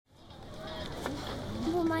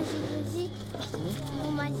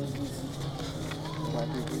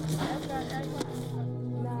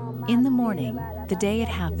In the morning, the day it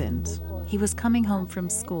happened, he was coming home from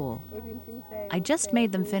school. I just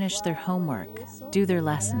made them finish their homework, do their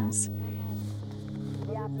lessons.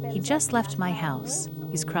 He just left my house.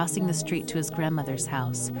 He's crossing the street to his grandmother's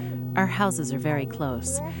house. Our houses are very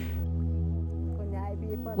close.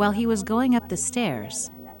 While he was going up the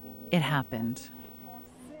stairs, it happened.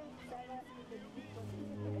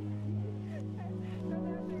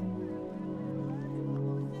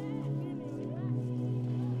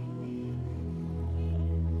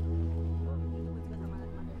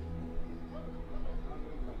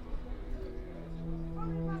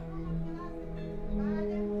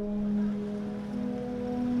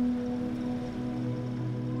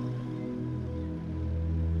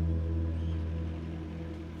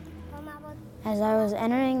 As I was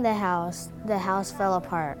entering the house fell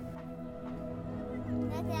apart.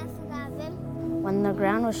 When the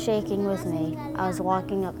ground was shaking with me, I was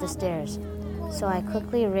walking up the stairs. So I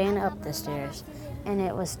quickly ran up the stairs, and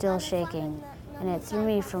it was still shaking, and it threw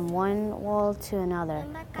me from one wall to another.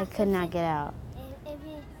 I could not get out.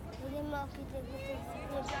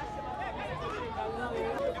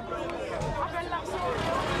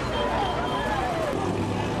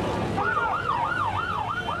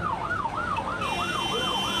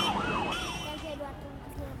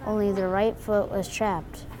 Only the right foot was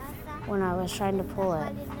trapped. When I was trying to pull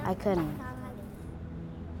it, I couldn't.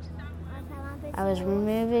 I was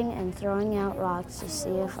removing and throwing out rocks to see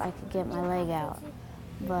if I could get my leg out,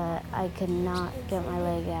 but I could not get my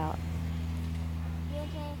leg out.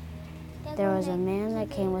 There was a man that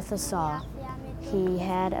came with a saw. He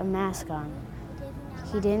had a mask on.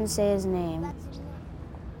 He didn't say his name.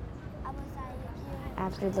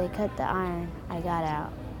 After they cut the iron, I got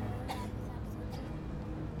out.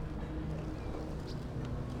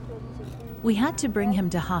 We had to bring him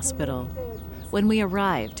to hospital. When we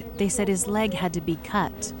arrived, they said his leg had to be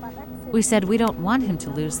cut. We said we don't want him to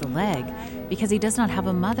lose the leg because he does not have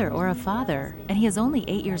a mother or a father, and he is only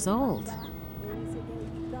 8 years old.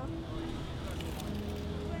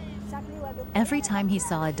 Every time he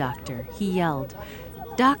saw a doctor, he yelled,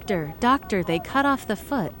 "Doctor, doctor, they cut off the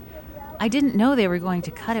foot." I didn't know they were going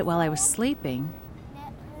to cut it while I was sleeping.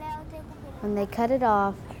 When they cut it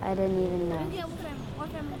off, I didn't even know.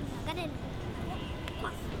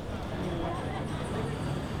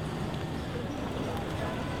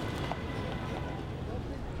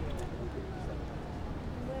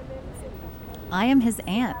 I am his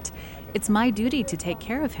aunt. It's my duty to take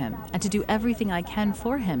care of him and to do everything I can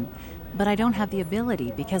for him, but I don't have the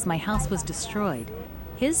ability because my house was destroyed.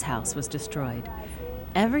 His house was destroyed.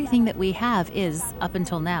 Everything that we have is, up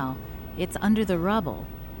until now, it's under the rubble.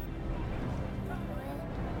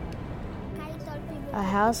 A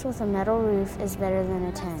house with a metal roof is better than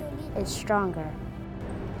a tent. It's stronger.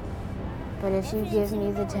 But if you give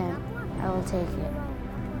me the tent, I will take it.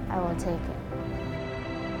 I will take it.